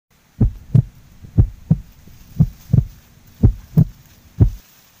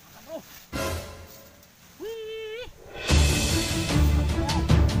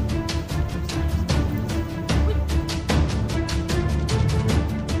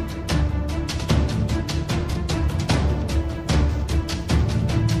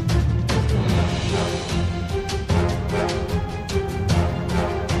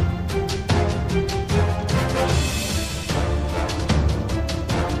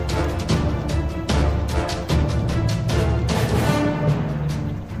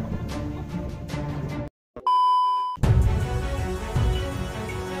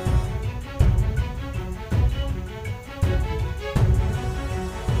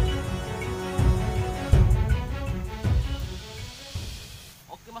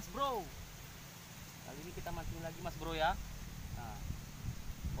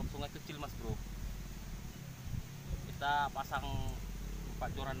kita pasang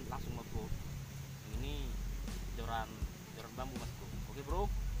 4 joran langsung mas bro. Ini joran bambu mas bro. Oke bro,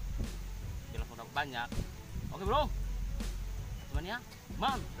 biar langsung dapat banyak. Oke bro, temannya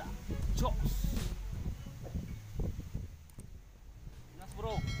mantap, jos. Mas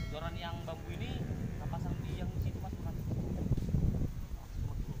bro, joran yang bambu ini kita pasang di yang situ mas bro.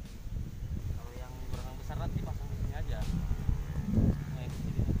 Mas bro, kalau yang joran yang besar nanti pasang di sini aja.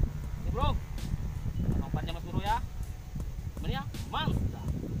 Oke bro, umpannya mas bro ya. Temannya mantap,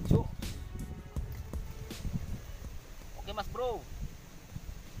 jos. Oke mas bro,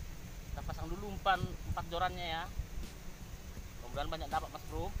 kita pasang dulu umpan 4 jorannya ya. Mudah-mudahan banyak dapat mas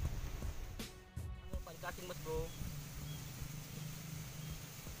bro. Umpan cutting mas bro.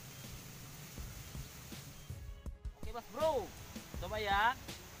 Oke mas bro, coba ya.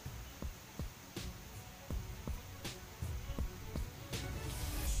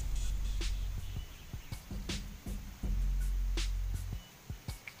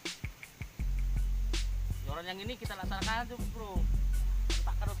 Joran yang ini kita laksanakan aja bro,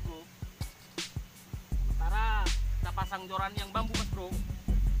 letakkan mas bro. Sementara kita pasang joran yang bambu mas bro.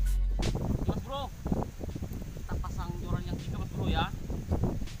 Mas bro, kita pasang joran yang 3 mas bro ya.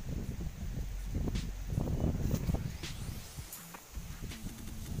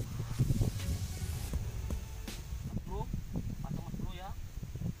 Mas bro, pasang mas bro ya.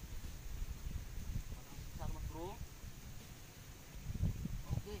 Pasang besar mas bro.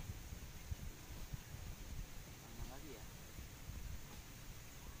 Oke.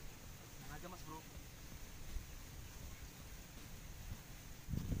 Aja mas bro.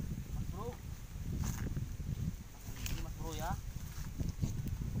 Mas bro, ini mas bro ya.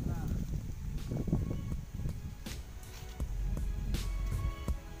 Nah.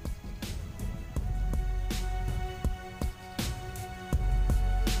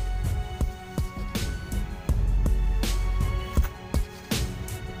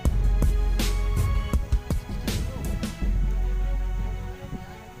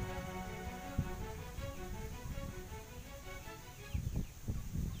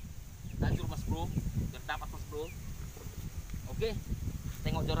 Lanjut mas bro, biar dapat mas bro. Oke,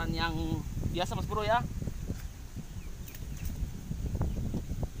 tengok joran yang biasa mas bro ya.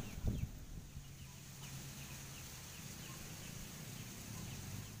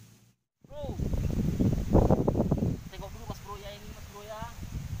 Bro, tengok dulu mas bro ya, ini mas bro ya.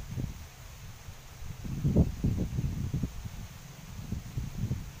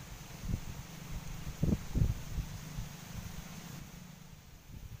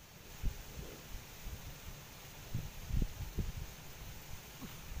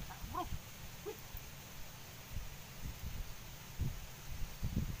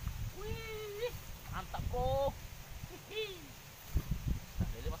 Mantap bro. Nah,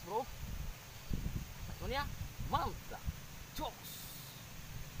 lele mas bro. Hasilnya mantap, jos.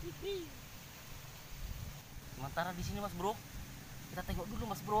 Sementara di sini mas bro, kita tengok dulu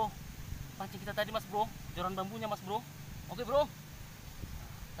mas bro pancing kita tadi mas bro, joran bambunya mas bro. Oke bro,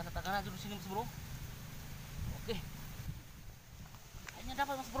 kita letakkan aja di sini mas bro. Oke, kayaknya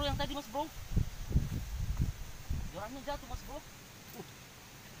dapat mas bro yang tadi mas bro. Jorannya jatuh mas bro.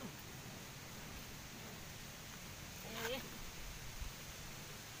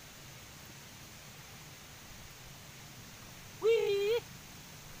 Wih,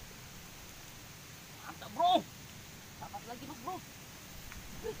 mantap bro, dapat lagi mas bro.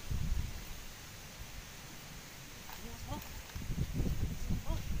 Ini mas bro, sini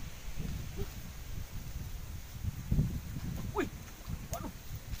bro. Wih, waduh,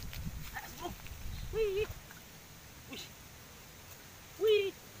 mas bro. Wih, wih,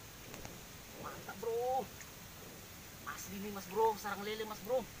 wih, mantap bro. Asli nih mas bro, sarang lele mas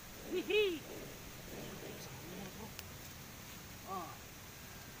bro. Wih, sarang lele mas bro. Ah,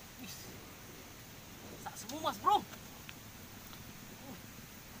 wih, sak semua mas bro.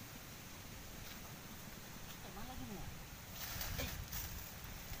 Mana lagi nih?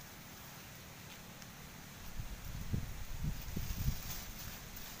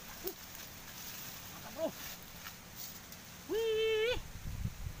 Mantap bro. Wih,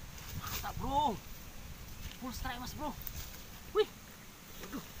 mantap bro. Full strike mas bro. Wih,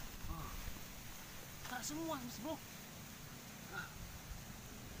 waduh, strike semua mas bro.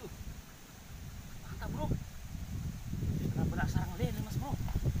 Mantap bro, benar-benar sarang lele mas bro.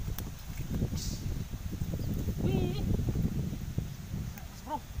 Wih, mas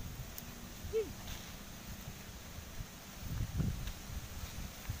bro. Wih,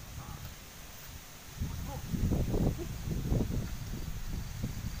 mas bro. Wih.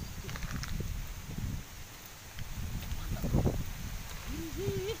 Mantap bro.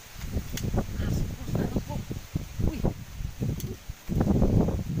 Wih, asik bro, mas bro. Wih.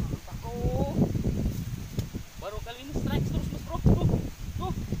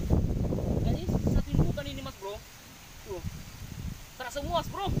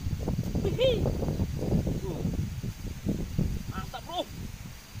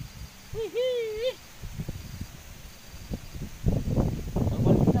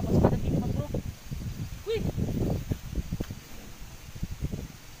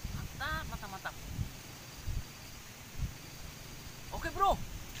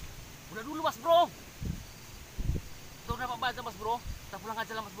 Udah dulu mas bro. Kita udah dapat banyak mas bro. Kita pulang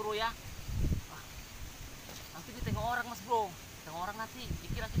aja lah mas bro ya. Nanti ditengok orang mas bro. Tengok orang nanti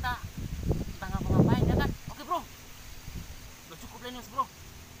dikira kita ngapa-ngapain ya kan. Oke bro. Udah cukup lah ini mas bro.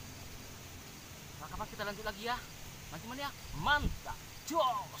 Nah, kapan kita lanjut lagi ya. Mancing Mania mantap.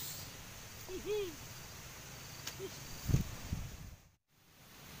 Jos. Hihi.